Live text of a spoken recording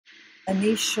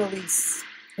initialist,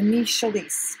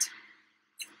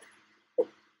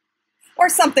 or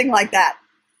something like that.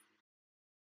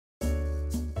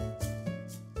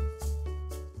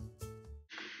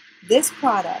 This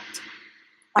product,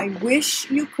 I wish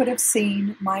you could have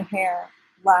seen my hair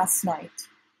last night.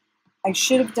 I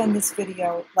should have done this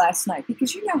video last night,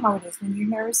 because you know how it is when your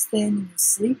hair is thin and you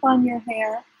sleep on your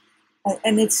hair,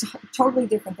 and it's totally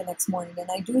different the next morning.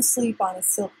 And I do sleep on a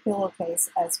silk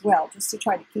pillowcase as well, just to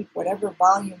try to keep whatever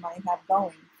volume I have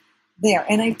going there.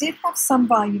 And I did have some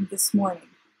volume this morning.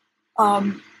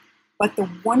 But the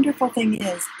wonderful thing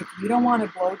is, if you don't want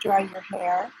to blow dry your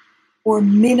hair, or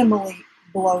minimally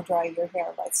blow dry your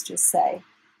hair, let's just say,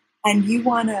 and you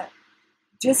want to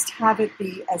just have it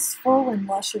be as full and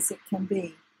lush as it can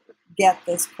be, get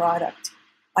this product.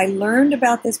 I learned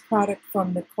about this product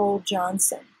from Nicole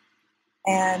Johnson,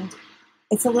 and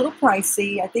it's a little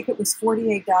pricey. I think it was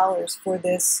 $48 for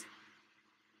this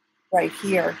right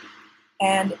here.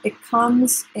 And it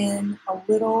comes in a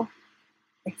little,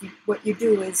 what you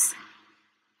do is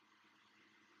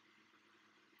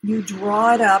you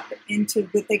draw it up into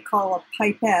what they call a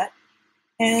pipette,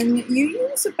 and you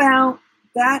use about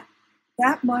that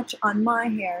much on my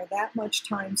hair, that much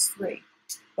times 3.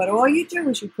 But all you do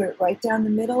is you put it right down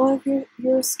the middle of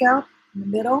your scalp, in the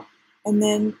middle, and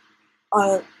then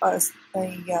a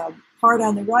part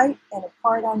on the right and a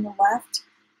part on the left.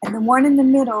 And the one in the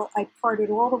middle, I part it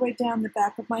all the way down the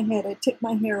back of my head. I tip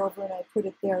my hair over and I put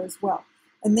it there as well.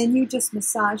 And then you just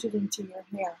massage it into your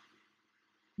hair.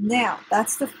 Now,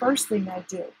 that's the first thing I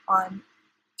do on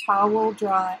towel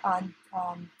dry, on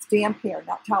damp hair,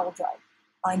 not towel dry,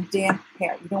 on damp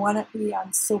hair. You don't want it to be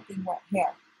on soaking wet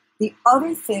hair. The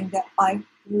other thing that I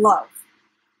love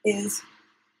is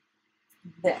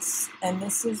this, and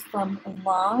this is from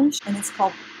Lange, and it's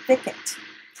called Thicket.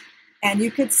 And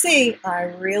you could see I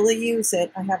really use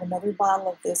it. I have another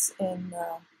bottle of this in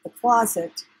the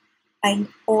closet, and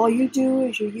all you do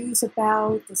is you use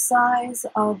about the size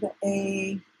of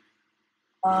a,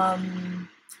 how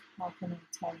can I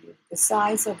tell you, the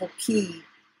size of a pea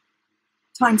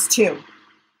times 2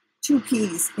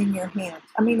 peas in your hand.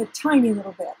 I mean, a tiny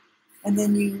little bit. And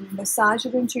then you massage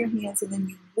it into your hands, and then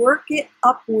you work it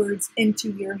upwards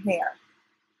into your hair.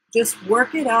 Just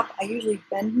work it up. I usually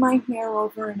bend my hair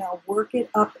over and I'll work it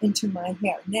up into my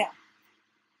hair. Now,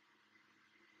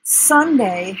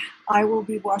 Sunday, I will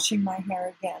be washing my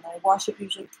hair again. I wash it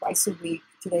usually twice a week.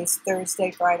 Today's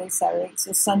Thursday, Friday, Saturday.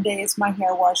 So Sunday is my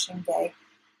hair washing day.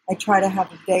 I try to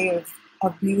have a day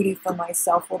of beauty for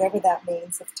myself, whatever that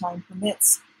means, if time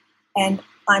permits. And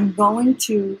I'm going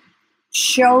to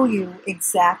show you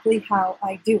exactly how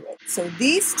I do it. So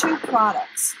these 2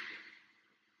 products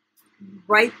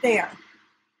right there,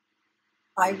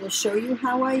 I will show you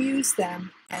how I use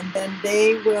them, and then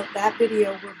that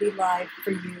video will be live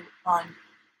for you on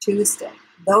Tuesday.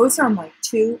 Those are my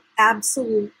 2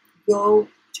 absolute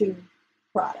go-to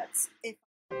products. If